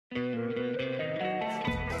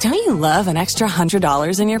Don't you love an extra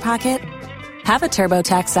 $100 in your pocket? Have a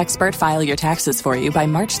TurboTax expert file your taxes for you by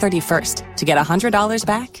March 31st to get $100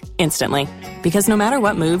 back instantly. Because no matter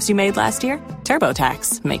what moves you made last year,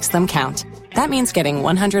 TurboTax makes them count. That means getting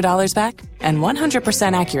 $100 back and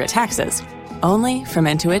 100% accurate taxes, only from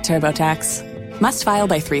Intuit TurboTax. Must file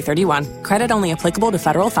by 3/31. Credit only applicable to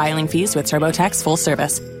federal filing fees with TurboTax full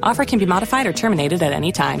service. Offer can be modified or terminated at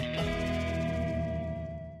any time.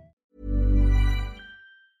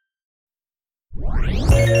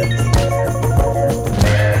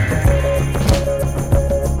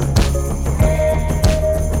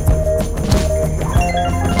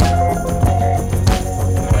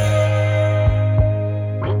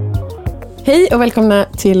 Hej och välkomna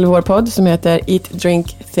till vår podd som heter Eat,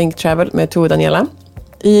 Drink, Think, Travel med Tove och Daniella.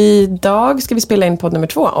 Idag ska vi spela in podd nummer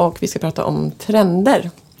 2 och vi ska prata om trender.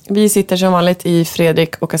 Vi sitter som vanligt i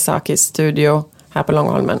Fredrik Okazakis studio här på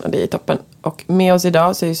Långholmen och det är toppen. Och med oss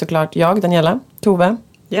idag så är ju såklart jag, Daniella, Tove.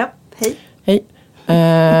 Ja, hej. Hej.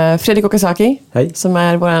 Fredrik Okazaki, hej. Som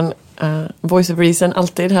är våran voice of reason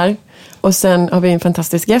alltid här. Och sen har vi en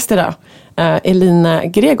fantastisk gäst idag, Elina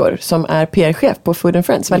Gregor, som är PR-chef på Food and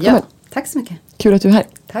Friends. Välkommen. Ja, tack så mycket. Kul att du är här.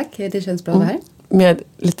 Tack, det känns bra att vara här. Med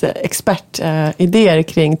lite expertidéer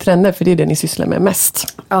kring trender, för det är det ni sysslar med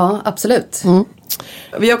mest. Ja, absolut.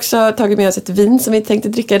 Vi har också tagit med oss ett vin som vi tänkte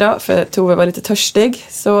dricka idag, för Tove var lite törstig.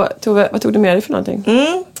 Så Tove, vad tog du med dig för någonting?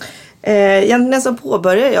 Egentligen så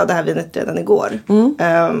påbörjade jag det här vinet redan igår.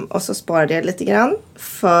 Och så sparade jag lite grann,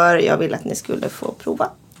 för jag ville att ni skulle få prova.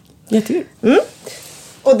 Jättekul.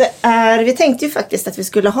 Och vi tänkte ju faktiskt att vi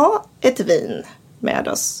skulle ha ett vin med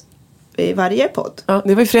oss i varje podd. Ja,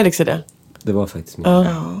 det var ju Fredriks idé. Det var faktiskt min.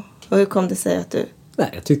 Ja. Och hur kom det sig att du... Nej,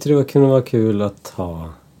 jag tyckte det kunde vara kul att ha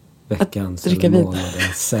veckans dricka eller vin.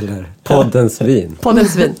 månadens eller poddens vin.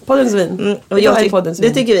 Poddens vin. Och det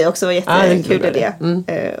tycker vi också var jättekul idé.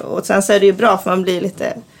 Och sen så är det ju bra, för man blir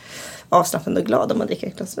lite avslappnad och glad om man dricker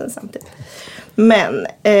ett glas vin samtidigt. Men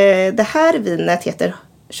det här vinet heter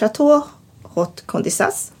Chateau Haute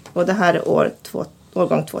Condissas. Och det här är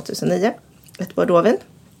årgång 2009. Ett bordeauxvin.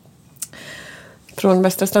 Från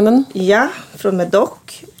Västra stranden? Ja, från Medoc.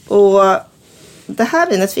 Och det här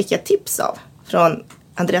vinet fick jag tips av från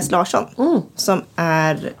Andreas Larsson. Som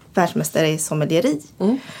är världsmästare i sommelieri.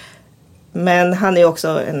 Men han är också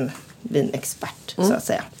en vinexpert, så att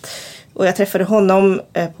säga. Och jag träffade honom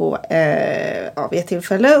vid ett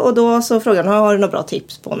tillfälle. Och då så frågade han, har du några bra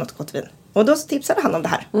tips på något gott vin? Och då så tipsade han om det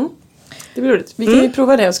här. Det blir roligt. Vi kan ju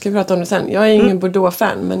prova det och ska prata om det sen. Jag är ingen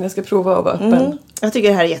Bordeaux-fan, men jag ska prova att vara öppen. Jag tycker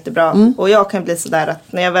det här är jättebra. Och jag kan bli sådär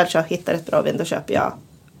att när jag väl hittar ett bra vin, då köper jag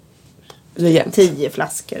 10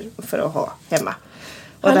 flaskor för att ha hemma.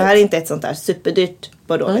 Och det här är inte ett sånt där superdyrt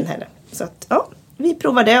Bordeaux-vin heller. Så att, ja, vi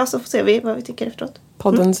provar det och så ser vi vad vi tycker efteråt.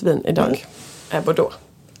 Poddens vin idag är Bordeaux.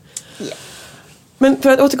 Yeah. Men för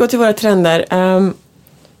att återgå till våra trender.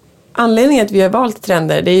 Anledningen att vi har valt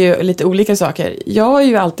trender, det är ju lite olika saker. Jag har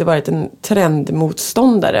ju alltid varit en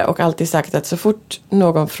trendmotståndare och alltid sagt att så fort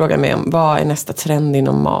någon frågar mig om vad är nästa trend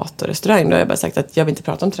inom mat och restaurang, då har jag bara sagt att jag vill inte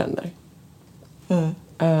prata om trender.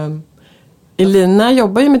 Elina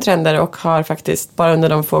jobbar ju med trender och har faktiskt bara under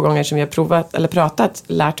de få gånger som vi har provat eller pratat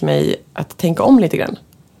lärt mig att tänka om lite grann.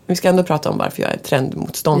 Vi ska ändå prata om varför jag är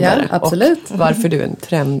trendmotståndare. Ja, absolut. Och varför du är en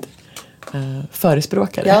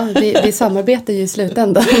trendförespråkare. Ja, vi samarbetar ju i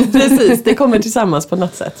slutändan. Precis, det kommer tillsammans på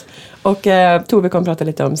något sätt. Och Tove kommer prata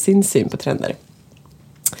lite om sin syn på trender.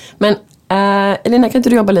 Men Elina, kan inte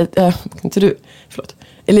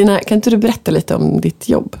du berätta lite om ditt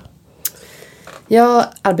jobb? Jag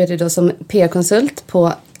arbetar då som PR-konsult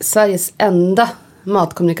på Sveriges enda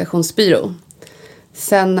matkommunikationsbyrå.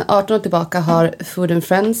 Sen 18 år tillbaka har Food and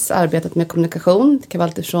Friends arbetat med kommunikation. Det kan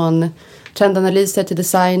vara allt från trendanalyser till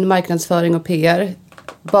design, marknadsföring och PR.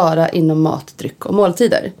 Bara inom mat, dryck och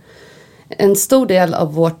måltider. En stor del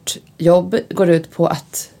av vårt jobb går ut på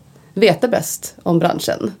att veta bäst om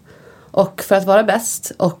branschen. Och för att vara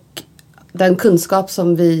bäst och den kunskap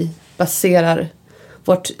som vi baserar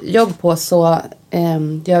vårt jobb på, så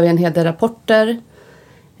gör vi en hel del rapporter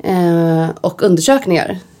och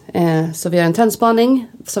undersökningar. Så vi har en trendspaning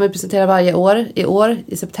som vi presenterar varje år.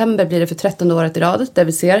 I september blir det för 13:e året i rad, där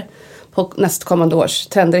vi ser på nästkommande års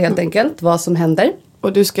trender helt enkelt, vad som händer.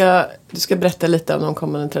 Och du ska berätta lite om de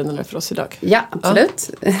kommande trenderna för oss idag. Ja,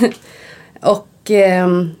 absolut. Och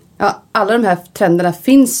alla de här trenderna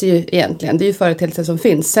finns ju egentligen. Det är ju företeelser som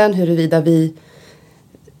finns. Sen huruvida vi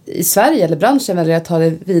i Sverige eller branschen väljer att ta det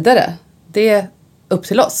vidare, det är upp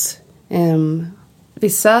till oss.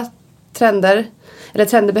 Vissa trender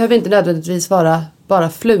behöver inte nödvändigtvis vara bara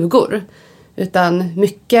flugor, utan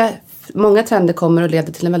mycket många trender kommer att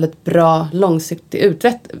leda till en väldigt bra långsiktig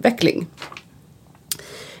utveckling.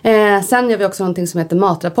 Sen gör vi också någonting som heter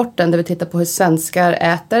matrapporten, där vi tittar på hur svenskar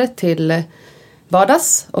äter till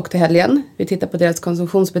vardags och till helgen. Vi tittar på deras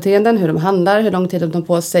konsumtionsbeteenden, hur de handlar, hur lång tid de tar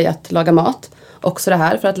på sig att laga mat. Också det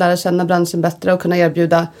här för att lära känna branschen bättre och kunna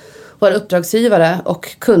erbjuda våra uppdragsgivare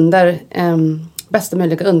och kunder bästa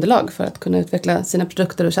möjliga underlag för att kunna utveckla sina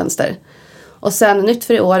produkter och tjänster. Och sen nytt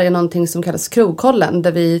för i år är någonting som kallas krogkollen,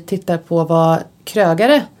 där vi tittar på vad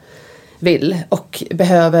krögare vill och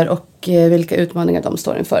behöver och vilka utmaningar de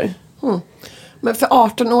står inför. Men för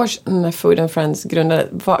 18 år sedan när Food and Friends grundade,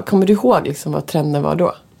 kommer du ihåg liksom vad trenden var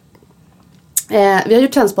då? Vi har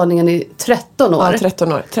gjort trendspaningen i 13 år. Ja,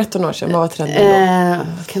 13 år sedan. Vad var trenden då?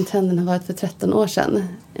 Vad kan trenden ha varit för 13 år sedan?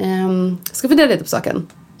 Ska vi fundera lite på saken?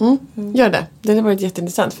 Gör det. Det har varit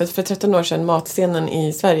jätteintressant. För 13 år sedan, matscenen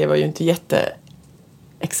i Sverige var ju inte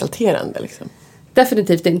jätteexalterande liksom.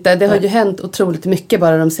 Definitivt inte. Det har ju hänt otroligt mycket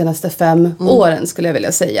bara de senaste 5 åren skulle jag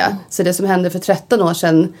vilja säga. Så det som hände för 13 år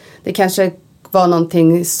sedan, det kanske var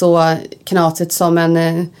någonting så knasigt som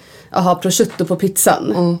en prosciutto på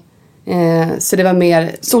pizzan. Så det var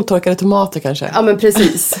mer... Soltorkade tomater kanske? Ja, men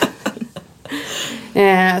precis.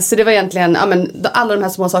 Så det var egentligen alla de här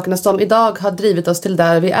små sakerna som idag har drivit oss till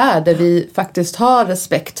där vi är. Där vi faktiskt har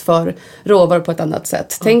respekt för råvaror på ett annat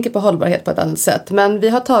sätt. Tänker på hållbarhet på ett annat sätt. Men vi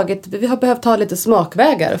har behövt ta lite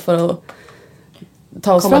smakvägar för att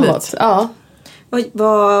ta oss framåt. Dit. Ja.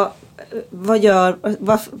 Vad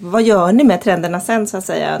gör ni med trenderna sen så att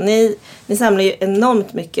säga? Ni samlar ju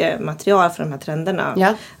enormt mycket material för de här trenderna.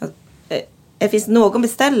 Ja. Finns det någon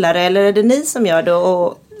beställare eller är det ni som gör det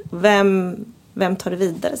och vem tar det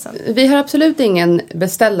vidare sen? Vi har absolut ingen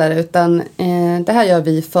beställare utan det här gör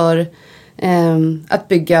vi för att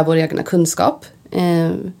bygga vår egna kunskap.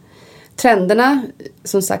 Trenderna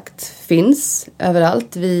som sagt finns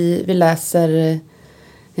överallt. Vi läser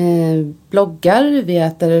bloggar, vi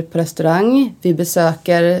äter på restaurang, vi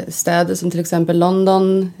besöker städer som till exempel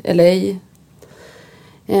London, LA.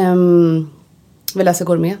 Vi läser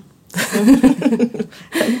gourmet.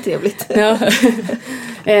 Trevligt. Ja.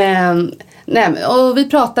 Och vi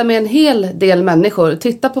pratar med en hel del människor.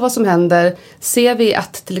 Tittar på vad som händer. Ser vi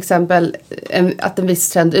att till exempel att en viss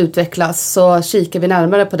trend utvecklas, så kikar vi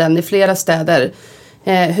närmare på den i flera städer.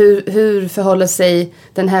 Hur förhåller sig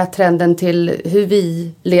den här trenden till hur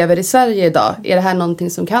vi lever i Sverige idag? Är det här någonting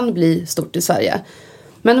som kan bli stort i Sverige?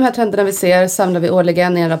 Men de här trenderna vi ser samlar vi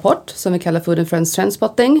årligen i en rapport som vi kallar Food and Friends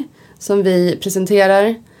Trendspotting, som vi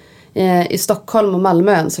presenterar i Stockholm och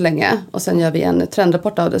Malmö än så länge. Och sen gör vi en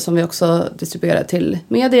trendrapport av det som vi också distribuerar till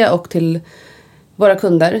media och till våra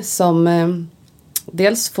kunder som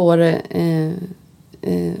dels får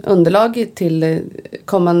underlag till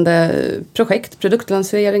kommande projekt,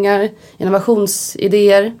 produktlanseringar,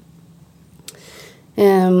 innovationsidéer.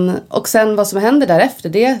 Och sen vad som händer därefter,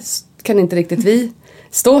 det kan inte riktigt vi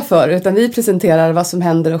stå för, utan vi presenterar vad som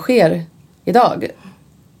händer och sker idag.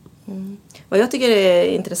 Vad jag tycker är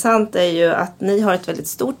intressant är ju att ni har ett väldigt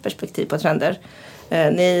stort perspektiv på trender.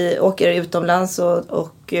 Ni åker utomlands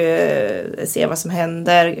och ser vad som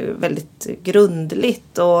händer väldigt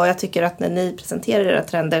grundligt. Och jag tycker att när ni presenterar era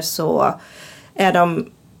trender så är de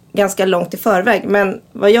ganska långt i förväg. Men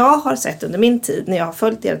vad jag har sett under min tid när jag har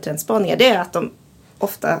följt era trendspaningar, det är att de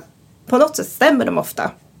ofta, på något sätt stämmer de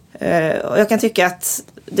ofta. Och jag kan tycka att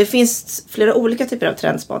det finns flera olika typer av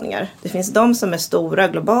trendspaningar. Det finns de som är stora,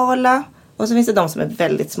 globala. Och så finns det de som är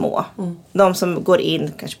väldigt små. De som går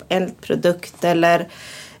in kanske på en produkt eller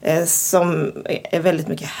som är väldigt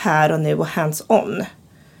mycket här och nu och hands-on.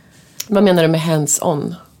 Vad menar du med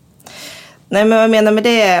hands-on? Nej, men vad jag menar med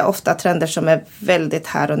det är ofta trender som är väldigt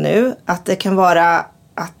här och nu. Att det kan vara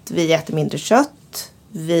att vi äter mindre kött.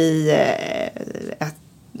 Vi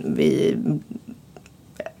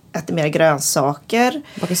äter mer grönsaker.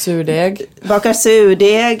 Bakar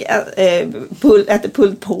surdeg. Äter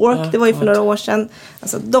pulled pork. Ja, det var ju för några år sedan.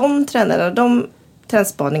 Alltså de trenderna, de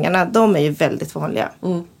trendspaningarna, de är ju väldigt vanliga.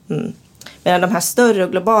 Medan de här större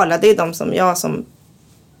och globala, det är de som jag som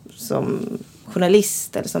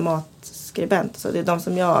journalist eller som matskribent. Så det är de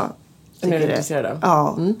som jag tycker är intresserad av.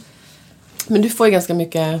 Ja. Men du får ju ganska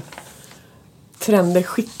mycket trender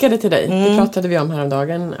skickade till dig. Det pratade vi om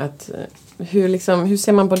häromdagen. Att hur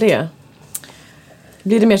ser man på det?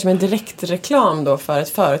 Blir det mer som en direkt reklam då för ett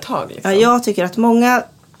företag? Liksom? Ja, jag tycker att många,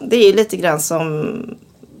 det är ju lite grann som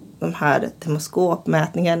de här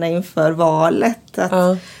demoskopmätningarna inför valet.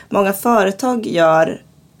 Att många företag gör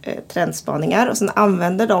trendspaningar och sen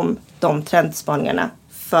använder de trendspaningarna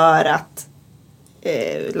för att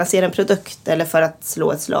lansera en produkt eller för att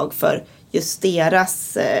slå ett slag för just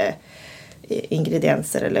deras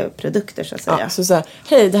ingredienser eller produkter så att säga. Ja, så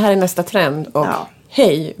hej, det här är nästa trend och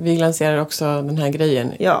hej, vi lanserar också den här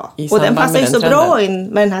grejen. Ja, och den passar ju så bra in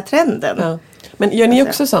med den här trenden. Ja. Men gör ni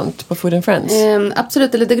också sånt på Food & Friends?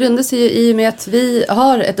 Absolut, eller det grundar sig ju i och med att vi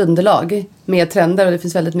har ett underlag med trender och det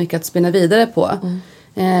finns väldigt mycket att spinna vidare på.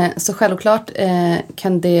 Så självklart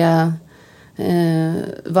kan det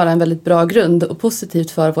vara en väldigt bra grund och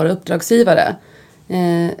positivt för våra uppdragsgivare.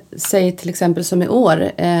 Säg till exempel som i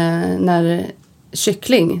år när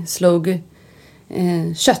kyckling slog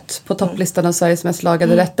kött på topplistan av Sveriges mest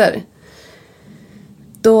lagade rätter.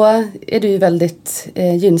 Då är det ju väldigt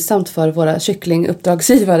gynnsamt för våra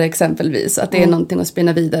kycklinguppdragsgivare exempelvis. Att det är någonting att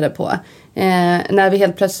spinna vidare på. När vi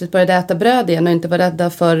helt plötsligt började äta bröd igen och inte var rädda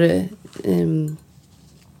för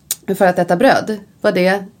att äta bröd. Var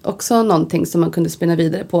det också någonting som man kunde spinna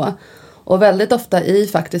vidare på. Och väldigt ofta i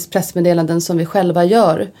faktiskt pressmeddelanden som vi själva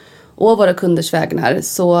gör. Och våra kunders vägnar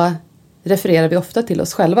så refererar vi ofta till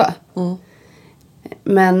oss själva. Och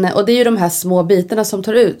det är ju de här små bitarna som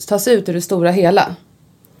tas ut ur det stora hela.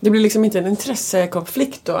 Det blir liksom inte en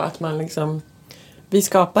intressekonflikt då att man liksom vi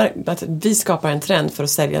skapar en trend för att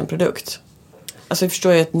sälja en produkt. Alltså jag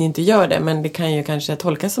förstår ju att ni inte gör det, men det kan ju kanske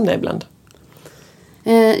tolkas som det ibland.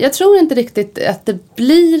 Jag tror inte riktigt att det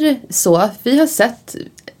blir så. Vi har sett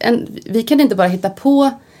vi kan inte bara hitta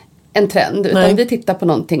på en trend utan vi tittar på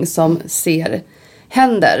någonting som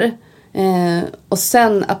händer. Och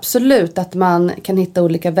sen absolut att man kan hitta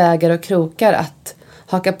olika vägar och krokar att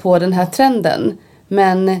haka på den här trenden.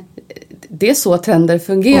 Men det är så trender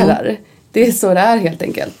fungerar. Det är så det är helt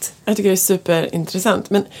enkelt. Jag tycker det är superintressant.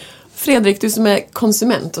 Men Fredrik, du som är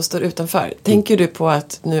konsument och står utanför. Tänker du på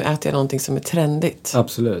att nu äter jag någonting som är trendigt?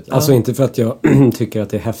 Absolut. Alltså inte för att jag tycker att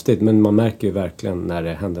det är häftigt. Men man märker ju verkligen när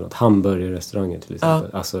det händer något. Hamburgerrestauranger till exempel.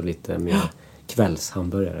 Alltså lite mer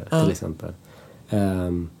kvällshamburgare till exempel.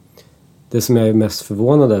 Det som jag är mest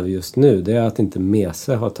förvånad över just nu. Det är att inte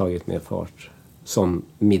mese har tagit mer fart som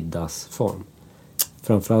middagsform.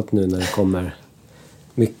 Framförallt nu när det kommer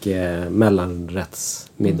mycket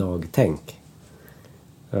mellanrättsmiddag-tänk.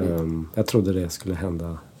 Jag trodde det skulle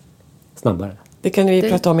hända snabbare. Det kan vi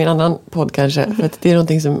prata om i en annan podd kanske. För att det är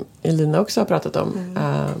någonting som Elina också har pratat om.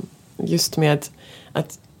 Just med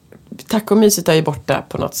att tacomyset är ju borta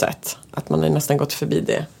på något sätt. Att man har nästan gått förbi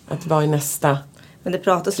det. Att vad är nästa? Men det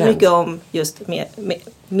pratas så mycket om just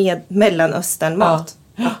med Mellanösternmat.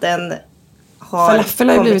 Att den har falafel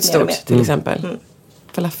har ju blivit stort till exempel.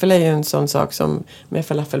 Falafel är ju en sån sak som med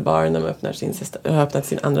falafelbar när man har öppnat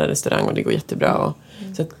sin andra restaurang och det går jättebra.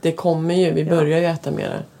 Så att det kommer ju, vi börjar ju äta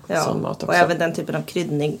mera sån mat också. Och även den typen av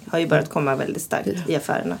kryddning har ju börjat komma väldigt starkt i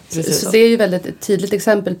affärerna. Så det är ju väldigt ett tydligt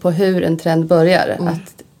exempel på hur en trend börjar.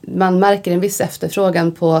 Att man märker en viss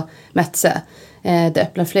efterfrågan på Metze. Det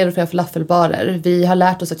öppnar fler och fler falafelbarer. Vi har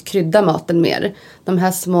lärt oss att krydda maten mer. De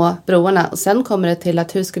här små broarna. Och sen kommer det till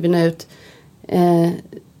att hur ska vi nå ut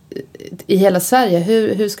i hela Sverige.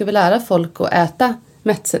 Hur ska vi lära folk att äta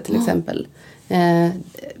Metze till exempel.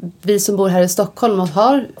 Vi som bor här i Stockholm och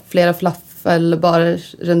har flera falafelbarer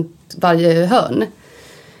runt varje hörn.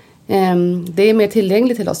 Det är mer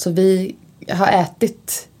tillgängligt till oss. Så vi har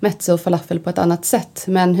ätit Metze och falafel på ett annat sätt.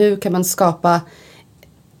 Men hur kan man skapa...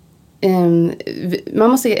 man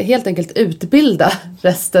måste helt enkelt utbilda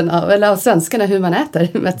resten av svenskarna hur man äter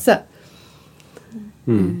Metze.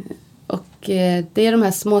 Och det är de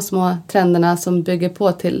här små trenderna som bygger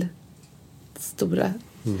på till stora.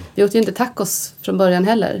 Vi åt ju inte tacos från början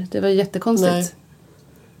heller. Det var jättekonstigt.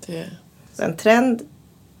 Så en trend,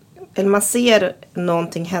 eller man ser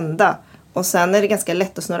någonting hända och sen är det ganska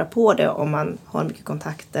lätt att snurra på det om man har mycket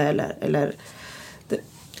kontakter eller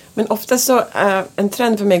Men oftast så, en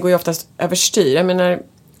trend för mig går ju oftast överstyr. Jag menar,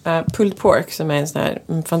 pulled pork som är en sån här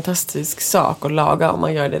fantastisk sak att laga om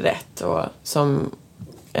man gör det rätt. Och som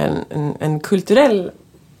en kulturell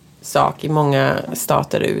sak i många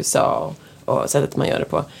stater i USA och sättet man gör det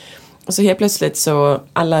på. Och så helt plötsligt så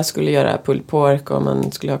alla skulle göra pulled pork och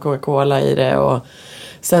man skulle ha Coca-Cola i det och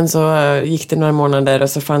sen så gick det några månader och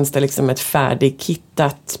så fanns det liksom ett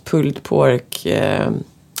färdigkittat pulled pork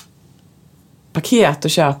paket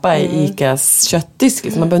att köpa i Icas köttdisk.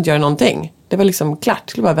 Liksom. Man behövde inte göra någonting. Det var liksom klart.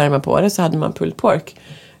 Skulle bara värma på det så hade man pulled pork.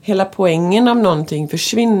 Hela poängen av någonting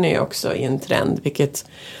försvinner ju också i en trend. Vilket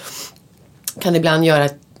kan ibland göra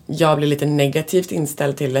att jag blir lite negativt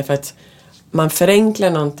inställd till det. För att man förenklar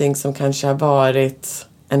någonting som kanske har varit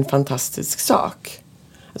en fantastisk sak.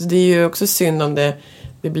 Alltså det är ju också synd om det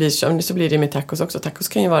blir så blir det med tacos också. Tacos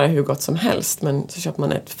kan ju vara hur gott som helst. Men så köper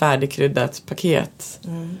man ett färdigkryddat paket.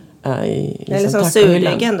 Eller som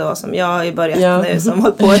surdegen då som jag har ju börjat nu som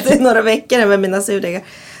hållit på i några veckor med mina surdegar.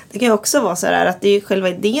 Det kan ju också vara så här att det är ju själva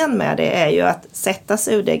idén med det är ju att sätta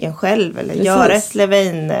surdegen själv eller Precis. göra ett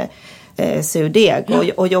levain surdeg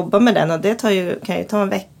och jobba med den, och det kan ju ta en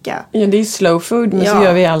vecka. Ja, det är slow food, men så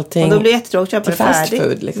gör vi allting och då blir det jättetråkigt att köpa till det fast färdigt.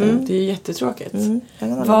 food liksom. Det är jättetråkigt.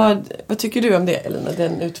 Vad tycker du om det, Elina,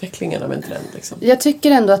 den utvecklingen av en trend liksom? Jag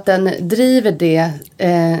tycker ändå att den driver det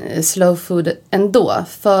slow food ändå,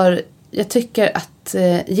 för jag tycker att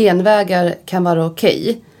genvägar kan vara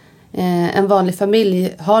okej. En vanlig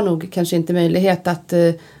familj har nog kanske inte möjlighet att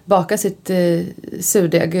baka sitt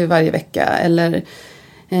surdeg varje vecka eller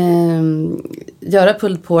göra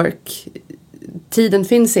pulled pork. Tiden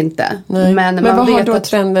finns inte. Men man vad vet har då att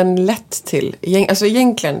trenden lett till? Alltså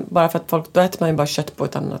egentligen, bara för att folk, då äter man ju bara kött på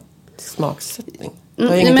ett annat smaksättning.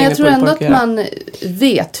 Men jag tror ändå att man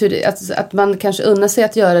vet hur det, att man kanske unnar sig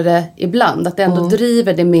att göra det ibland. Att det ändå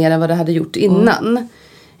driver det mer än vad det hade gjort innan.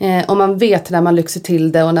 Om man vet när man lyxar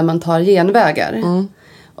till det och när man tar genvägar.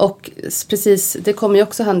 Och precis, det kommer ju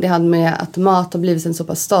också hand i hand med att mat har blivit en så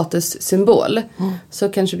pass statussymbol. Så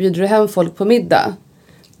kanske bjuder du hem folk på middag.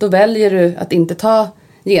 Då väljer du att inte ta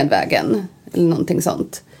genvägen eller någonting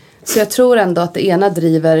sånt. Så jag tror ändå att det ena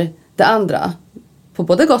driver det andra. På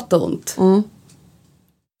både gott och ont.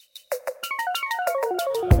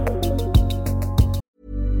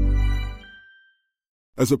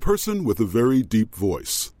 As a person with a very deep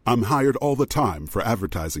voice, I'm hired all the time for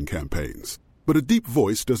advertising campaigns. But a deep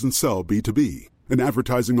voice doesn't sell B2B, and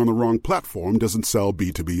advertising on the wrong platform doesn't sell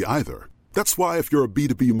B2B either. That's why if you're a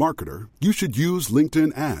B2B marketer, you should use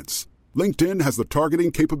LinkedIn ads. LinkedIn has the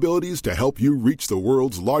targeting capabilities to help you reach the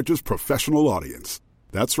world's largest professional audience.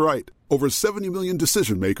 That's right, over 70 million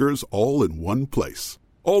decision makers all in one place.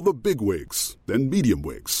 All the big wigs, then medium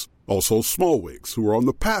wigs, also small wigs who are on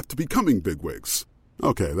the path to becoming big wigs.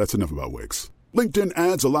 Okay, that's enough about wigs. LinkedIn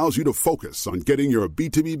ads allows you to focus on getting your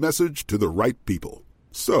B2B message to the right people.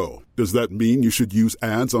 So, does that mean you should use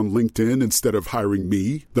ads on LinkedIn instead of hiring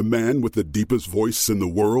me, the man with the deepest voice in the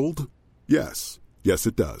world? Yes. Yes,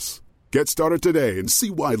 it does. Get started today and see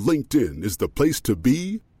why LinkedIn is the place to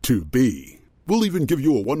be to be. We'll even give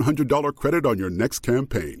you a $100 credit on your next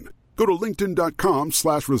campaign. Go to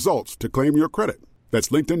linkedin.com/results to claim your credit.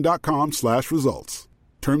 That's linkedin.com/results.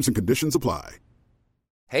 Terms and conditions apply.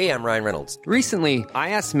 Hey, I'm Ryan Reynolds. Recently,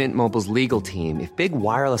 I asked Mint Mobile's legal team if big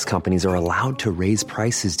wireless companies are allowed to raise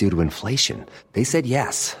prices due to inflation. They said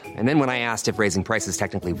yes. And then when I asked if raising prices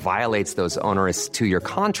technically violates those onerous two-year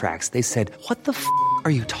contracts, they said, "What the f***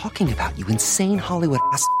 are you talking about, you insane Hollywood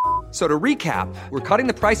ass?" So to recap, we're cutting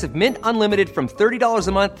the price of Mint Unlimited from $30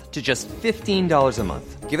 a month to just $15 a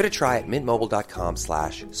month. Give it a try at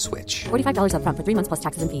mintmobile.com/switch. $45 up front for 3 months plus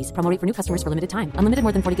taxes and fees. Promo rate for new customers for limited time. Unlimited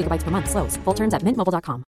more than 40 gigabytes per month. Slows full terms at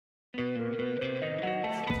mintmobile.com.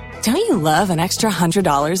 Don't you love an extra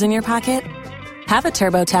 $100 in your pocket? Have a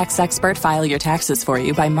TurboTax expert file your taxes for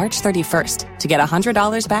you by March 31st to get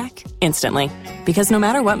 $100 back instantly. Because no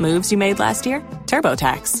matter what moves you made last year,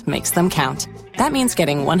 TurboTax makes them count. That means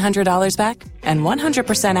getting $100 back and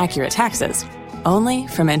 100% accurate taxes only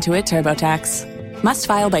from Intuit TurboTax. Must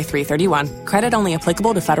file by 3/31. Credit only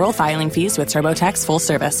applicable to federal filing fees with TurboTax full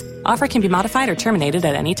service. Offer can be modified or terminated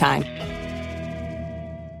at any time.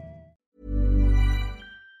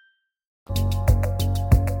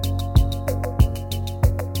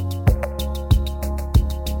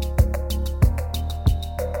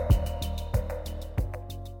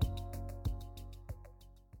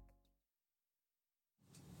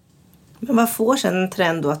 Men vad får sen en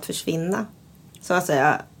trend då att försvinna? Så att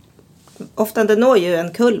säga, ofta det når ju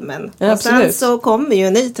en kulmen. Ja, och sen så kommer ju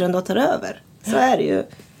en ny trend och tar över. Så är det ju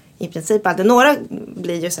i princip alltid. Några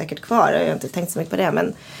blir ju säkert kvar, jag har inte tänkt så mycket på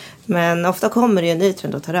det. Men ofta kommer det ju en ny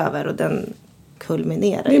trend och tar över och den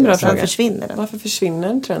kulminerar. Det är en bra fråga. Försvinner den. Varför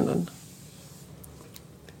försvinner trenden?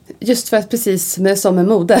 Just för att precis som med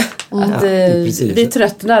mode. Att vi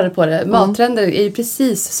tröttnar på det. Mattrender är ju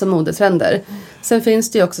precis som modetrender. Sen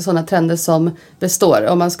finns det ju också sådana trender som består.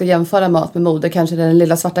 Om man ska jämföra mat med mode, kanske den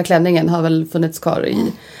lilla svarta klänningen har väl funnits kvar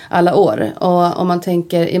i alla år. Och om man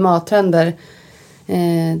tänker i mattrender,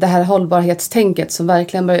 det här hållbarhetstänket som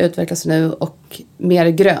verkligen börjar utvecklas nu och mer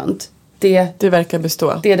grönt. Det verkar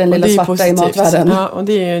bestå. Det är den lilla svarta positivt. I matvärlden. Ja, och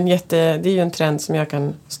det är ju en trend som jag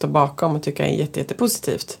kan stå bakom och tycka är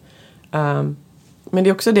jättepositivt. Men det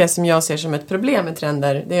är också det som jag ser som ett problem med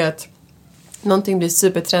trender. Det är att någonting blir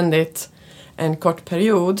supertrendigt en kort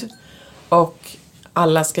period och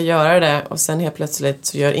alla ska göra det och sen helt plötsligt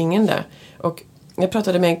så gör ingen det. Och jag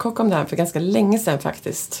pratade med en kock om det här för ganska länge sedan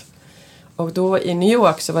faktiskt. Och då i New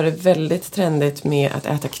York så var det väldigt trendigt med att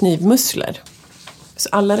äta knivmusslor. Så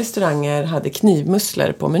alla restauranger hade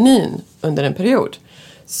knivmusslor på menyn under en period.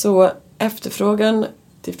 Så efterfrågan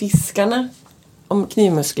till fiskarna om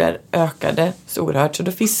knivmuskler ökade så oerhört. Så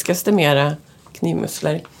då fiskas det mera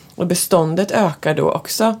knivmuskler. Och beståndet ökar då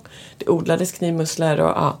också. Det odlades knivmuskler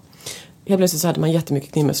och helt plötsligt så hade man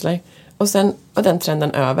jättemycket knivmuskler. Och sen var den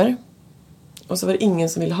trenden över. Och så var det ingen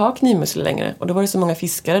som ville ha knivmuskler längre. Och då var det så många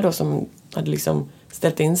fiskare då som hade liksom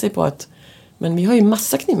ställt in sig på att men vi har ju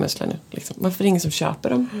massa knivmuskler nu. Liksom. Varför är det ingen som köper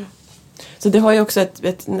dem? Mm. Så det har ju också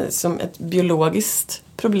ett biologiskt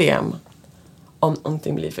problem om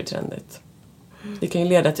någonting blir för trendigt. Det kan ju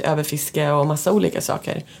leda till överfiske och massa olika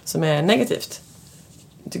saker som är negativt.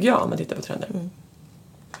 Tycker jag om man tittar på trender. Mm.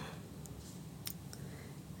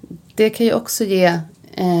 Det kan ju också ge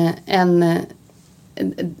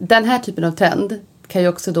den här typen av trend kan ju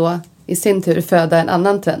också då i sin tur föda en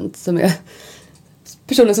annan trend som är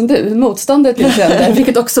personer som du, motståndare till trender,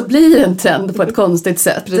 vilket också blir en trend på ett konstigt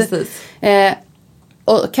sätt. Precis.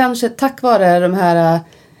 Och kanske tack vare de här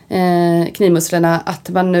knivmusklerna att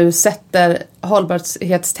man nu sätter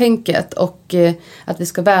hållbarhetstänket och att vi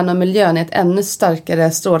ska värna om miljön i ett ännu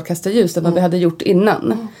starkare strålkastarljus än vad vi hade gjort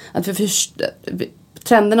innan. Att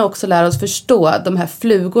trenderna också lär oss förstå de här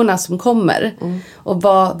flugorna som kommer och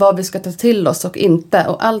vad vi ska ta till oss och inte.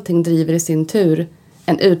 Och allting driver i sin tur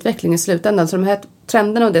en utveckling i slutändan. Så de här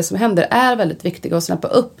trenderna och det som händer är väldigt viktiga att snappa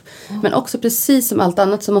upp. Men också precis som allt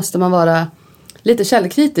annat så måste man vara lite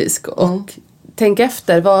källkritisk och tänka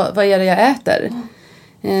efter, vad är det jag äter?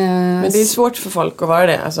 Men det är svårt för folk att vara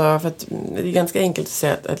det. Alltså, för att det är ganska enkelt att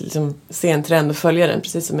säga att liksom se en trend och följa den.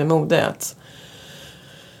 Precis som med mode. Att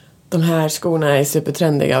de här skorna är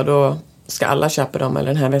supertrendiga och då ska alla köpa dem. Eller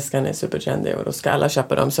den här väskan är supertrendig och då ska alla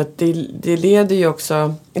köpa dem. Så att det leder ju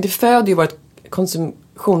också... Det föder ju vårt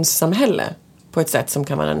konsumtionssamhälle på ett sätt som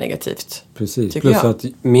kan vara negativt. Precis. Plus att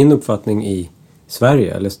min uppfattning i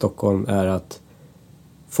Sverige eller Stockholm är att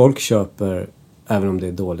folk köper även om det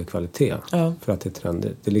är dålig kvalitet för att det är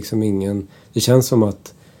trendigt. Det är liksom det känns som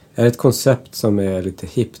att är det ett koncept som är lite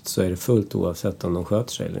hippt så är det fullt oavsett om de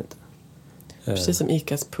sköter sig eller inte. Precis som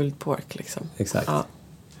Icas pulled pork liksom. Exakt. Ja.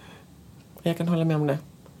 Jag kan hålla med om det.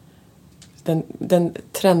 Den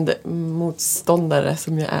trendmotståndare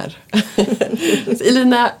som jag är.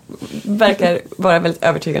 Elina verkar vara väldigt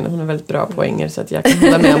övertygande. Hon har väldigt bra poänger så att jag kan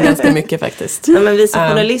hålla med om ganska mycket faktiskt. Ja, men vi som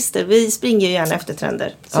journalister, vi springer ju gärna efter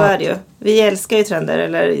trender. Så är det ju. Vi älskar ju trender.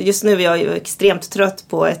 Eller just nu är jag ju extremt trött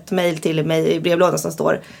på ett mejl till mig i brevlådan som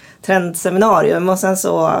står trendseminarium och sen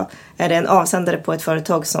så är det en avsändare på ett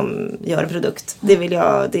företag som gör en produkt. Det vill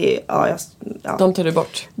jag... De tar du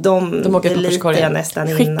bort. De åker på papperskorgen. Nästan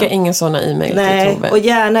skicka innan. Ingen sådana e-mail till Tove. Och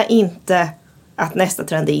gärna inte att nästa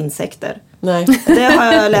trend är insekter. Nej. Det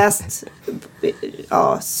har jag läst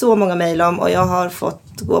så många mejl om och jag har fått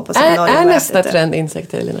gå på seminarium. Är nästa trend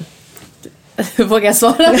insekter, Elina? Vågar jag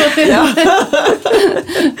svara på det?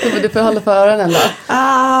 Du får hålla för öronen då.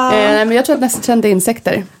 Men jag tror att nästa trend är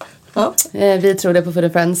insekter. Vi tror det på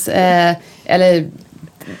Food & Friends.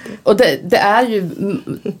 Och det är ju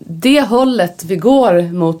det hållet vi går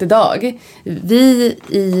mot idag. Vi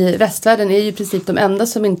i västvärlden är ju i princip de enda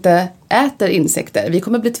som inte äter insekter. Vi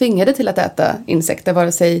kommer bli tvingade till att äta insekter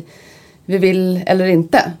vare sig vi vill eller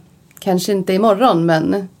inte. Kanske inte imorgon,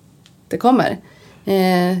 men det kommer.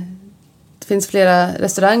 Det finns flera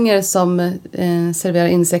restauranger som serverar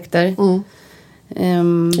insekter.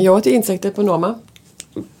 Jag åt insekter på Noma.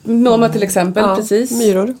 Noma till exempel, precis.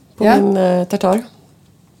 Myror på min tartar.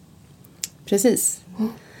 Precis.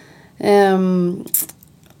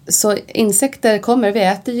 Så insekter kommer. Vi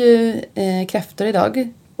äter ju kräftor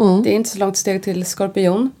idag. Det är inte så långt steg till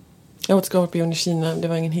skorpion. Jag åt skorpion i Kina. Det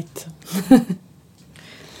var ingen hit.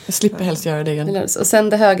 Jag slipper helst göra det igen. Och sen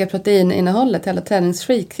det höga proteininnehållet. Hela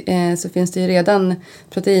träningsfreak så finns det ju redan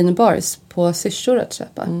proteinbars på syrsor att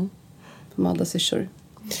köpa. På malda syrsor.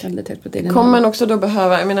 Kommer man också då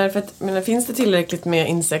behöva, jag menar, finns det tillräckligt med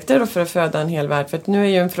insekter då för att föda en hel värld? För att nu är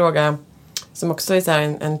ju en fråga som också är så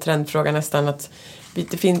här en trendfråga nästan att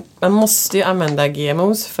man måste ju använda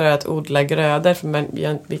GMOs för att odla grödor för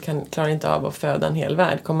vi klarar inte av att föda en hel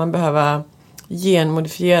värld. Kommer man behöva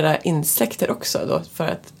genmodifiera insekter också då för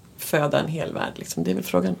att föda en hel värld? Liksom? Det är väl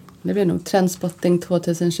frågan. Det blir nog trendspotting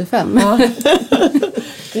 2025. Ja.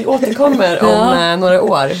 Vi återkommer om några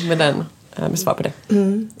år med den. Med svar på det.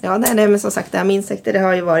 Ja, nej, men som sagt, det här med insekter det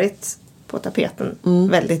har ju varit på tapeten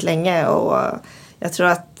väldigt länge och jag tror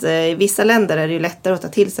att i vissa länder är det ju lättare att ta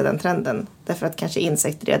till sig den trenden därför att kanske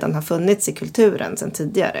insekter redan har funnits i kulturen sedan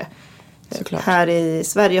tidigare. Såklart. Här i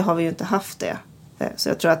Sverige har vi ju inte haft det. Så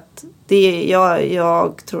jag tror att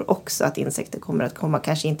jag tror också att insekter kommer att komma,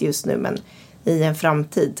 kanske inte just nu men i en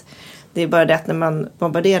framtid. Det är bara det att när man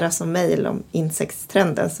bombarderas som mejl om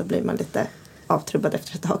insektstrenden så blir man lite avtrubbad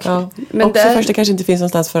efter ett tag. Ja. Men också först det kanske inte finns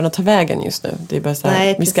någonstans för att ta vägen just nu. Det är bara så här,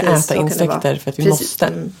 nej, vi ska äta insekter för att vi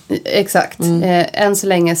måste. Exakt. Än så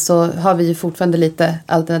länge så har vi ju fortfarande lite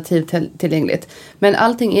alternativ tillgängligt. Men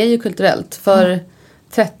allting är ju kulturellt. För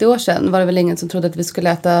 30 år sedan var det väl ingen som trodde att vi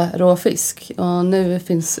skulle äta råfisk. Och nu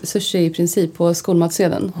finns sushi i princip på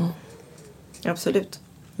skolmatsedeln. Absolut.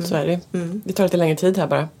 Så är det. Det tar lite längre tid här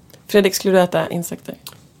bara. Fredrik, skulle du äta insekter?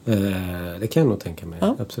 Det kan jag nog tänka mig,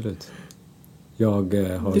 absolut. Jag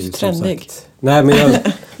har du är ju trendig. som sagt... Nej, men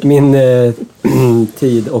min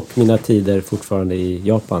tid och mina tider fortfarande i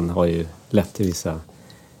Japan har ju lett till vissa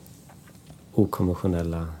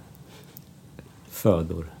okonventionella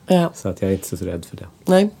födor. Ja. Så att jag är inte så rädd för det.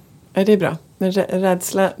 Nej, det är bra. Men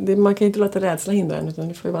rädsla, man kan ju inte låta rädsla hindra en, utan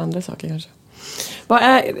det får ju vara andra saker kanske.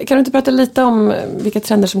 Kan du inte prata lite om vilka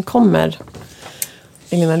trender som kommer?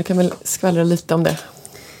 Elina, du kan väl skvallra lite om det?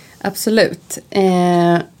 Absolut.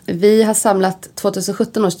 Vi har samlat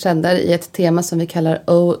 2017 års trender i ett tema som vi kallar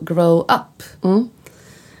Oh Grow Up.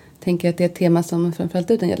 Tänker att det är ett tema som framförallt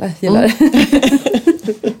du, Daniella, gillar.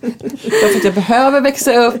 För att jag behöver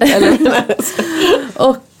växa upp.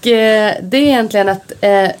 Och det är egentligen att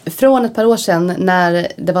från ett par år sedan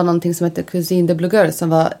när det var någonting som hette Cuisine de Blogueur som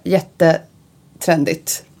var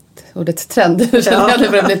jättetrendigt. Ordet trend, jag känner det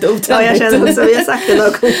börjar bli lite otrendigt. Ja, jag känner så, vi har sagt det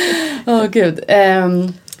någon gång. Åh gud.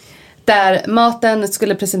 Där maten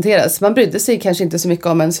skulle presenteras. Man brydde sig kanske inte så mycket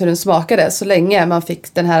om ens hur den smakade så länge man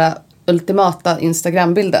fick den här ultimata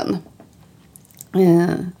Instagram-bilden.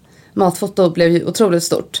 Matfoto blev ju otroligt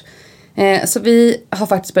stort. Så vi har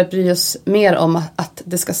faktiskt börjat bry oss mer om att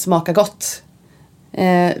det ska smaka gott.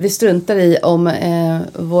 Vi struntar i om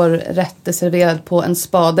vår rätt är serverad på en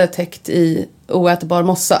spade täckt i oätbar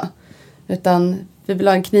mossa. Utan vi vill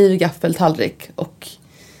ha en kniv, gaffel, tallrik och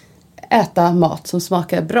äta mat som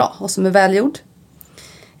smakar bra och som är välgjord.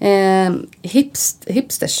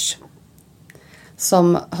 Hipsters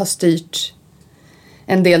som har styrt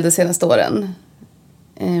en del de senaste åren.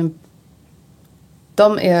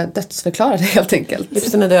 De är dödsförklarade helt enkelt.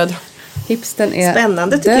 Hipstern är död. Hipstern är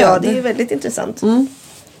spännande tycker död. jag. Det är väldigt intressant.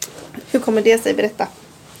 Hur kommer det sig? Berätta.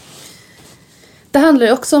 Det handlar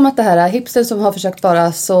ju också om att det här hipster som har försökt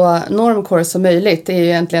vara så normcore som möjligt är ju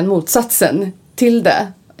egentligen motsatsen till det.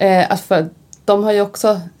 För de har ju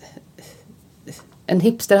också... En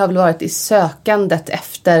hipster har väl varit i sökandet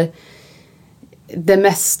efter det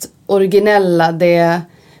mest originella, det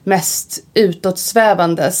mest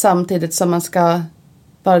utåtsvävande samtidigt som man ska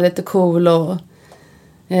vara lite cool och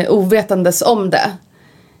ovetandes om det.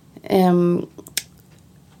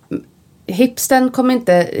 Hipstern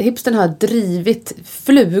har drivit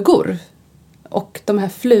flugor och de här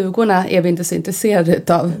flugorna är vi inte så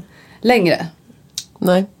intresserade av längre.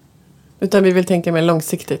 Nej, utan vi vill tänka mer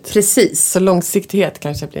långsiktigt. Precis. Så långsiktighet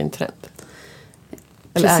kanske blir en trend.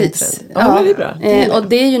 Eller precis. är en trend. Ja, men det är bra. Och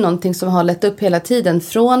det är ju någonting som har lett upp hela tiden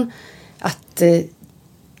från att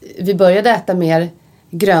vi började äta mer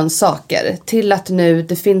grönsaker till att nu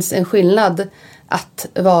det finns en skillnad att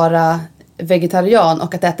vara vegetarian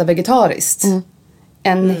och att äta vegetariskt.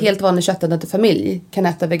 En helt vanlig köttätande familj kan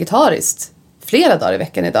äta vegetariskt flera dagar i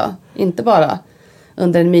veckan idag. Inte bara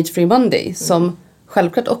under en Meat Free Monday som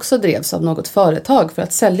självklart också drevs av något företag för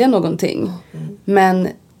att sälja någonting. Men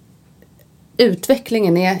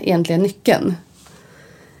utvecklingen är egentligen nyckeln.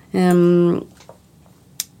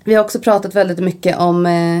 Vi har också pratat väldigt mycket om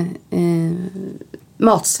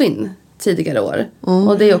matsvinn tidigare år.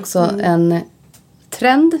 Och det är också en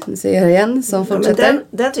trend, säger jag igen, som fortsätter.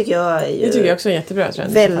 Den tycker jag är ju... Det tycker jag också är en jättebra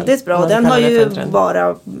trend. Väldigt bra. Den har ju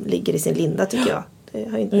bara ligger i sin linda tycker jag. Det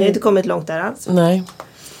har inte kommit långt där alls. Nej.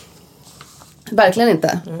 Verkligen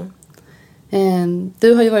inte.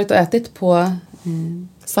 Du har ju varit och ätit på...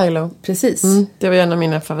 Silo. Precis. Det var en av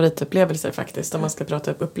mina favoritupplevelser faktiskt. Om man ska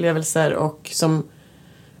prata upp upplevelser och som...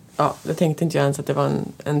 Ja, det tänkte inte jag ens att det var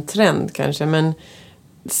en trend kanske. Men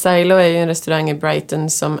Silo är ju en restaurang i Brighton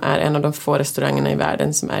som är en av de få restaurangerna i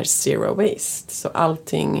världen som är zero waste. Så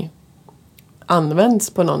allting används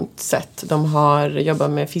på något sätt. De har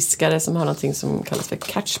jobbat med fiskare som har någonting som kallas för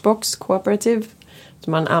catchbox cooperative.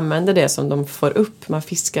 Så man använder det som de får upp. Man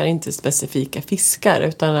fiskar inte specifika fiskar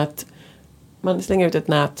utan att man slänger ut ett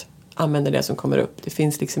nät, använder det som kommer upp. Det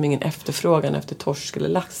finns liksom ingen efterfrågan efter torsk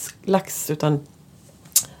eller lax utan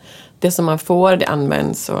det som man får, det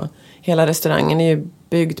används. Och hela restaurangen är ju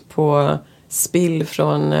byggd på spill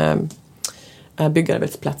från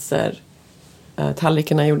byggarbetsplatser.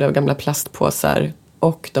 Tallrikarna är gjorda av gamla plastpåsar.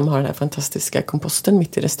 Och de har den här fantastiska komposten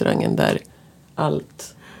mitt i restaurangen där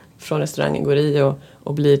allt från restaurangen går i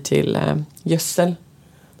och blir till gödsel.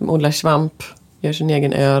 De odlar svamp, gör sin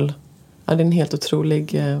egen öl. Ja, det är en helt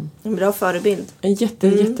otrolig... En bra förebild. En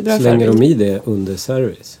jättebra förebild. Slänger de i det under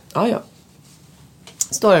service? Ja.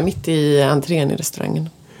 Står där mitt i entrén i restaurangen.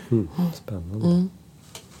 Spännande.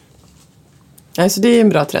 Så det är en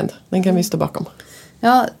bra trend. Den kan vi stå bakom.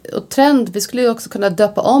 Ja, och trend, vi skulle ju också kunna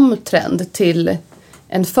döpa om trend till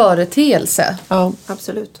en företeelse. Ja,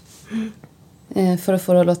 Absolut. För att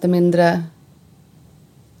få det att låta mindre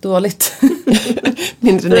dåligt.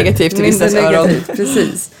 mindre negativt i vissas Mindre öron. negativt,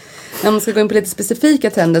 precis. Om man ska gå in på lite specifika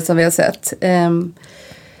trender som vi har sett.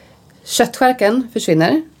 Köttskärken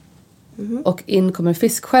försvinner. Och in kommer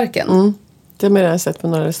fiskskärken. Det har jag sett på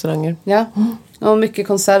några restauranger. Ja, och mycket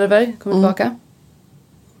konserver kommer tillbaka.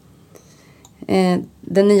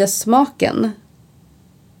 Den nya smaken.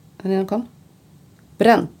 Har ni någon koll?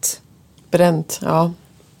 Bränt, ja.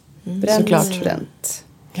 Såklart. Bränt.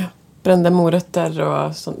 Ja. Brända morötter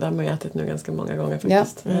och sånt där har man ätit nu ganska många gånger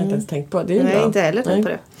faktiskt. Jag har inte ens tänkt på det. Nej, inte heller tänkt på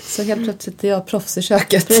det. Så helt plötsligt är jag proffs i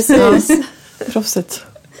köket. Precis. Proffset.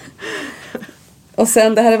 Och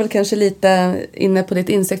sen, det här är väl kanske lite inne på ditt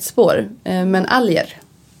insektsspår. Men alger.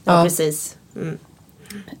 Ja, precis.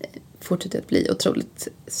 Fortsätter att bli otroligt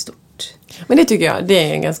stort. Men det tycker jag, det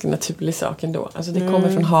är en ganska naturlig sak ändå. Alltså det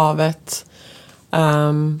kommer från havet.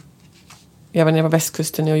 Jag var nere på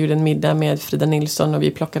västkusten och gjorde en middag med Frida Nilsson och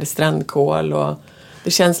vi plockade strandkål. Och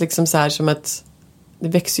det känns liksom så här som att det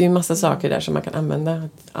växer ju en massa saker där som man kan använda.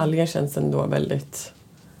 Alger känns ändå väldigt...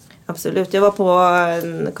 Absolut. Jag var på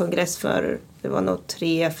en kongress det var nog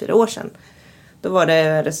 3-4 år sedan. Då var det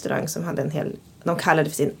en restaurang som hade en hel... De kallade det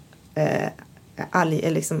för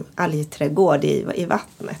sin algträdgård i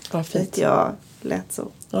vattnet. Ja, fint. Jag lät så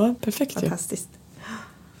perfekt. fantastiskt.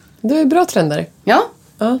 Det är bra trender. Ja.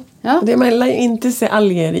 Och det man lär ju inte se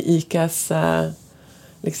alger i ICAs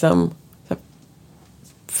liksom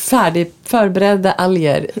förberedda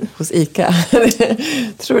alger hos ICA.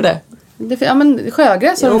 Tror du det? Ja, men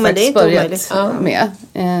sjögräs har de faktiskt börjat med.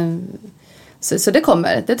 Så det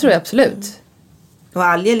kommer, det tror jag absolut. Och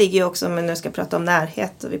alger ligger ju också, men nu ska jag prata om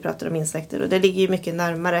närhet och vi pratar om insekter. Och det ligger ju mycket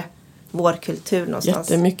närmare vår kultur någonstans.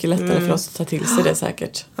 Jättemycket lättare för oss att ta till sig det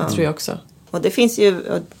säkert. Det tror jag också. Och det finns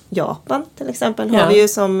ju, Japan till exempel har vi ju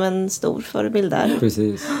som en stor förebild där.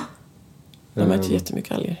 Precis. De äter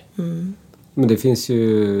jättemycket alger. Men det finns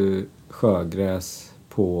ju sjögräs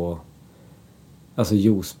på alltså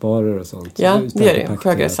juicebarer och sånt. Ja, det gör det.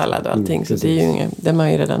 Sjögrässallad och allting. Så det är ju inget,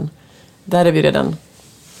 där är vi redan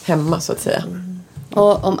hemma så att säga.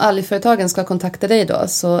 Och om algföretagen ska kontakta dig då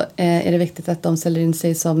så är det viktigt att de säljer in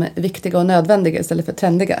sig som viktiga och nödvändiga istället för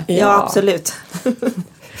trendiga. Ja, absolut.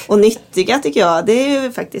 Och nyttiga tycker jag. Det är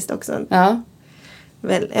ju faktiskt också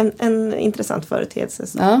en intressant företeelse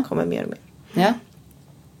som kommer mer och mer. Ja.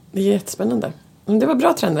 Det är jättespännande. Det var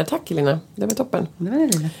bra trender. Tack Elina. Det var toppen. Det var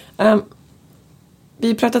det. Vi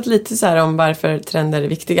har pratat lite så här om varför trender är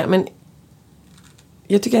viktiga. Men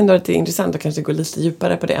jag tycker ändå att det är intressant att kanske gå lite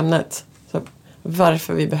djupare på det ämnet. Så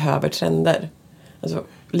varför vi behöver trender. Alltså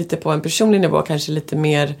lite på en personlig nivå. Kanske lite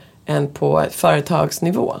mer än på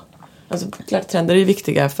företagsnivå. Alltså klart trender är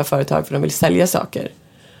viktiga för företag för de vill sälja saker.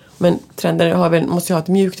 Men trender måste ju ha ett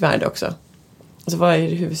mjukt värde också. Alltså vad är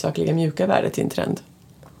det huvudsakliga mjuka värdet i en trend?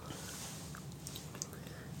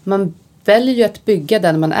 Man väljer ju att bygga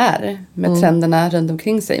den man är med trenderna runt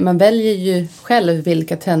omkring sig. Man väljer ju själv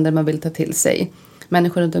vilka trender man vill ta till sig.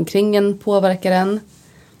 Människor runt omkring en påverkar en.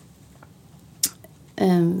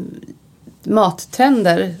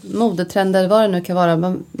 Mattrender, modetrender, vad det nu kan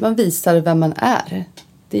vara. Man visar vem man är.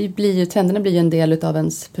 Trenderna blir ju en del av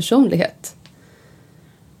ens personlighet.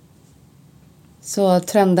 Så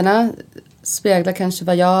trenderna speglar kanske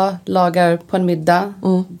vad jag lagar på en middag.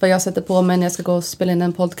 Vad jag sätter på mig när jag ska gå och spela in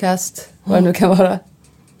en podcast. Vad det nu kan vara.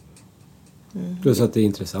 Plus att det är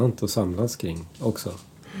intressant att samlas kring också.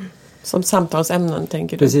 Som samtalsämnen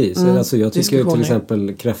tänker du? Precis. Alltså jag tycker till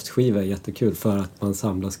exempel kräftskiva är jättekul för att man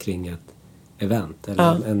samlas kring ett event.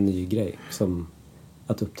 Eller en ny grej. Som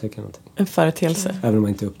att upptäcka någonting. En företeelse. Även om man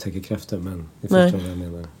inte upptäcker kräftor. Men ni förstår vad jag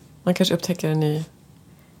menar. Man kanske upptäcker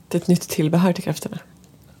ett nytt tillbehör till kräftorna.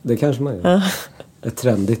 Det kanske man gör. Ett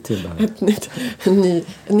trendigt tillbehör.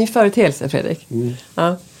 En ny företeelse, Fredrik.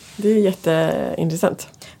 Ja, det är jätteintressant.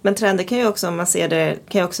 Men trender kan ju också, om man ser det,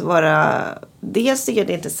 kan ju också vara... Dels tycker jag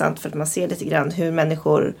det är intressant för att man ser lite grann hur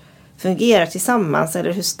människor fungerar tillsammans.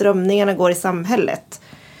 Eller hur strömningarna går i samhället.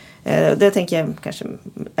 Det tänker jag kanske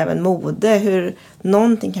även mode. Hur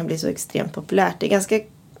någonting kan bli så extremt populärt. Det är ganska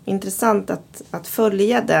intressant att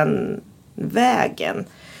följa den vägen.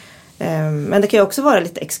 Men det kan ju också vara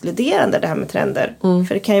lite exkluderande det här med trender.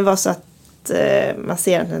 För det kan ju vara så att man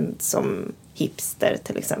ser den som hipster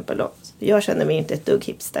till exempel. Jag känner mig inte ett dugg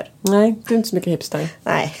hipster. Nej, du är inte så mycket hipster.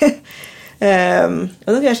 Nej.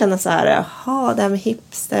 Och då kan jag känna så här, jaha, det här med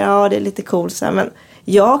hipster, ja det är lite coolt så här, men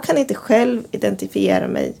jag kan inte själv identifiera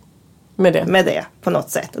mig med det på något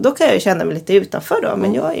sätt. Och då kan jag ju känna mig lite utanför då,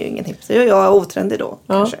 men jag är ju ingen hipster, jag är otrendig då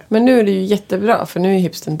kanske. Men nu är det ju jättebra, för nu är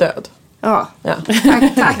hipstern död. Ja.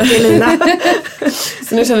 Tack Elina.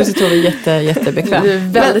 Så nu känner sig Tove jättebekväm. Du är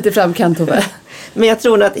väldigt i framkant, Tove. Men jag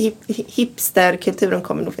tror nog att hipsterkulturen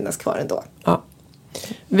kommer nog finnas kvar ändå. Ja.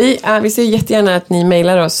 Vi ser jättegärna att ni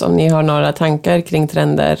mejlar oss om ni har några tankar kring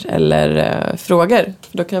trender eller frågor.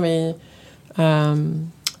 För då kan vi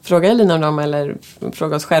fråga Elina om dem, eller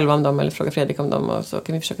fråga oss själva om dem, eller fråga Fredrik om dem, och så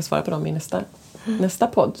kan vi försöka svara på dem i nästa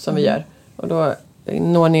podd som vi gör. Och då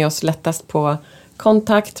når ni oss lättast på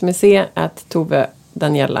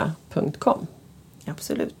kontakt@tovedaniella.com.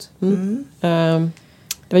 Absolut.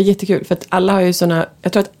 Det var jättekul, för att alla har ju såna,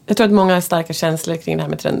 jag tror att många har starka känslor kring det här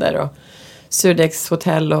med trender, och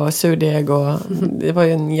surdegshotell och surdeg, och det var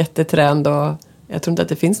ju en jättetrend, och jag tror inte att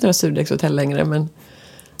det finns några surdegshotell längre, men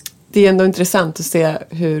det är ändå intressant att se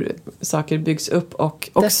hur saker byggs upp och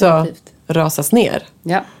också definitivt rasas ner.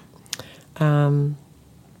 Ja.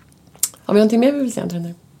 Har vi någonting mer vi vill säga om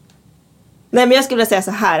trender? Nej, men jag skulle vilja säga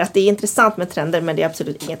så här, att det är intressant med trender, men det är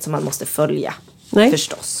absolut inget som man måste följa. Nej,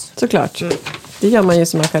 förstås. Såklart. Det gör man ju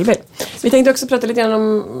som man själv vill. Vi tänkte också prata lite grann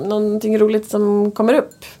om någonting roligt som kommer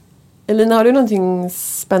upp. Elina, har du någonting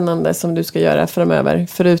spännande som du ska göra framöver?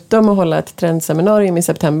 Förutom att hålla ett trendseminarium i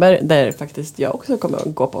september, där faktiskt jag också kommer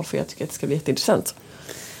att gå på, för jag tycker att det ska bli jätteintressant.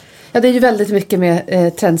 Ja, det är ju väldigt mycket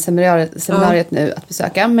med trendseminariet nu att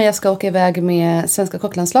besöka. Men jag ska åka iväg med svenska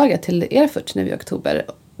kocklandslaget till Erfurt nu i oktober.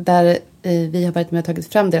 Där vi har varit med och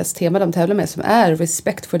tagit fram deras tema de tävlar med, som är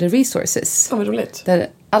Respect for the Resources. Vad roligt. Där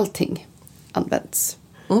allting används.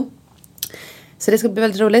 Så det ska bli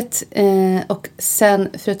väldigt roligt. Och sen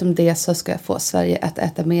förutom det så ska jag få Sverige att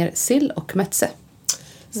äta mer sill och metze.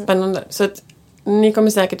 Spännande. Så att ni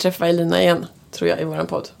kommer säkert träffa Elina igen, tror jag, i våran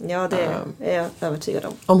podd. Ja, det är jag övertygad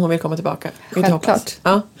om. Om hon vill komma tillbaka. Självklart.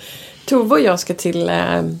 Ja. Tove och jag ska till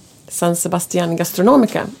San Sebastian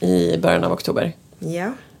Gastronomica i början av oktober.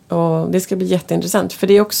 Ja. Och det ska bli jätteintressant. För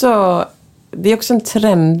det är också en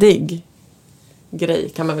trendig grej,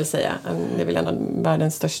 kan man väl säga. Det är väl en av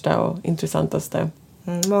världens största och intressantaste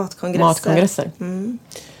matkongresser.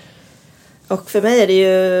 Och för mig är det ju,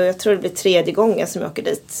 jag tror det blir 3:e gången som jag åker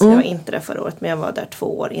dit. Jag var inte där förra året, men jag var där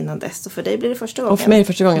 2 år innan dess. Och för dig blir det första gången. Och för mig är det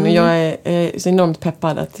första gången. Och jag är så enormt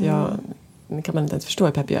peppad att det kan man inte ens förstå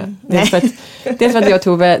hur pepp jag är. Dels för att jag och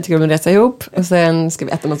Tove tycker om att resa ihop. Och sen ska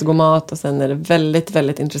vi äta massa god mat. Och sen är det väldigt,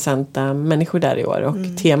 väldigt intressanta människor där i år. Och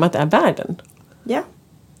temat är världen. Ja.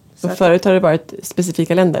 Och förut har det varit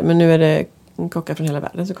specifika länder. Men nu är det kockar från hela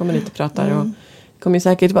världen som kommer dit och pratar. Och det kommer ju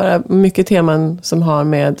säkert vara mycket teman som har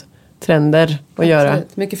med trender att göra.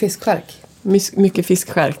 Mycket fiskskärk. Mycket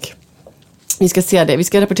fiskskärk. Vi ska se det. Vi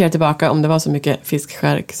ska rapportera tillbaka om det var så mycket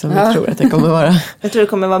fiskskärk som vi tror att det kommer vara. Jag tror det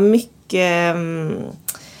kommer vara mycket.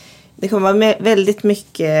 Det kommer vara väldigt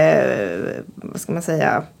mycket, vad ska man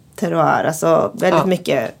säga, terroir. Alltså väldigt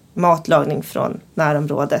mycket matlagning från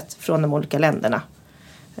närområdet, från de olika länderna.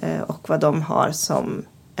 Och vad de har som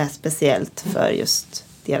är speciellt för just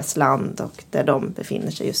deras land och där de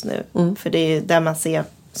befinner sig just nu. För det är där man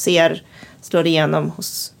ser slår igenom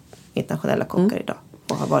hos internationella kockar idag.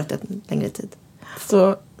 Och har varit en längre tid.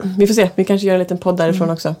 Så vi får se. Vi kanske gör en liten podd därifrån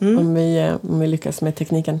också. Om vi lyckas med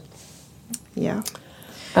tekniken. Ja.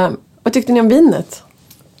 Vad tyckte ni om vinet?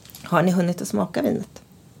 Har ni hunnit att smaka vinet?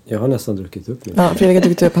 Jag har nästan druckit upp nu. Ja, Fredrik har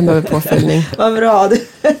druckit upp. Han behöver påfyllning. Vad bra.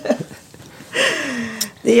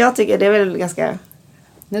 Det jag tycker det är väl ganska.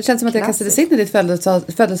 Det känns som att jag kastade in i ditt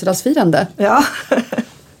födelsedagsfirande. Ja.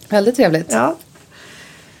 Väldigt trevligt. Ja.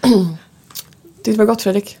 Tyckte det var gott,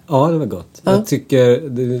 Fredrik? Ja, det var gott. Jag tycker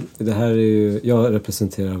det här är ju, jag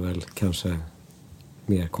representerar väl kanske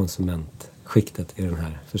mer konsumentskiktet i den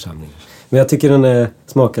här församlingen. Men jag tycker den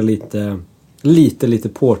smakar lite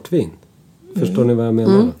portvin. Förstår ni vad jag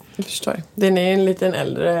menar? Jag förstår. Den är en liten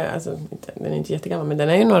äldre, alltså den är inte jättegammal, men den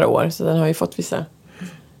är ju några år, så den har ju fått vissa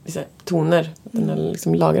toner. Den har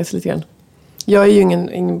liksom lagrats lite grann. Jag är ju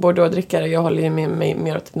ingen Bordeaux-drickare, jag håller ju med mig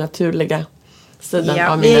mer åt naturliga sidan av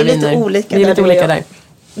mina viner. Vi är lite olika där.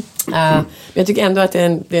 Men jag tycker ändå att det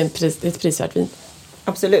är ett prisvärt vin.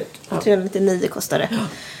 Absolut. 399 kostar det.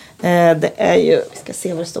 Det är ju, vi ska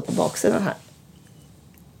se vad det står på baksidan här.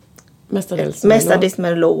 Mestadels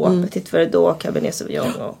Merlot, Petit Verdot, Cabernet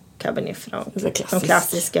Sauvignon och Cabernet Franc. De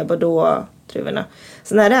klassiska Bordeaux-druvorna.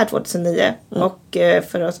 Sen är det här 2009 och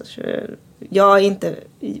jag är inte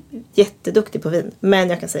jätteduktig på vin, men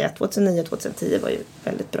jag kan säga att 2009 och 2010 var ju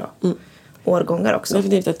väldigt bra årgångar också.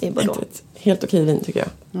 Definitivt ett helt okej vin, tycker jag.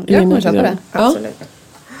 Jag kommer köpa det. Absolut.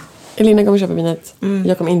 Elina kommer köpa vinet.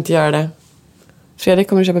 Jag kommer inte göra det. Fredrik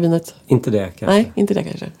kommer köpa vinet. Inte det kanske. Nej, inte det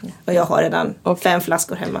kanske. Och jag har redan 5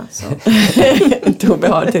 flaskor hemma. Så. Tove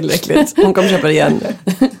har tillräckligt. Hon kommer köpa det igen.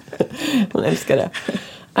 Hon älskar det.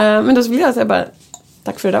 Men då vill jag säga bara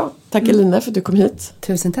tack för idag. Tack Elina för att du kom hit.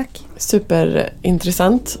 Tusen tack.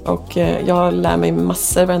 Superintressant. Och jag lär mig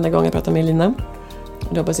massor varenda gång jag pratar med Elina.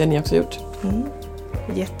 Det hoppas jag ni också gjort.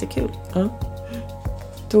 Jättekul. Ja.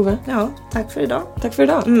 Tove? Ja, tack för idag. Tack för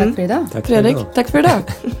idag. Tack för idag. Tack för Fredrik, idag. tack för idag.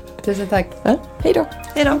 Tusen tack. Ja, hej då.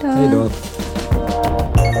 Hej då. Hej då.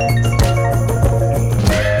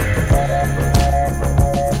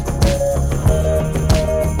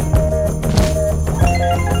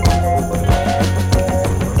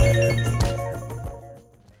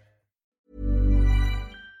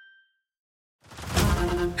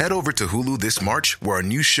 Head over to Hulu this March, where our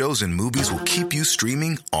new shows and movies will keep you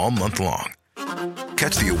streaming all month long.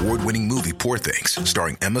 Catch the award-winning movie Poor Things,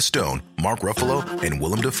 starring Emma Stone, Mark Ruffalo, and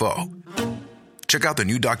Willem Dafoe. Check out the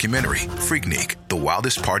new documentary, Freaknik, The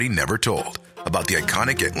Wildest Party Never Told, about the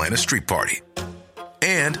iconic Atlanta Street Party.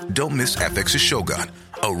 And don't miss FX's Shogun,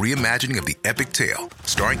 a reimagining of the epic tale,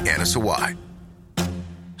 starring Anna Sawai.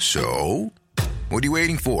 So, what are you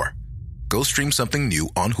waiting for? Go stream something new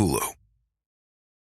on Hulu.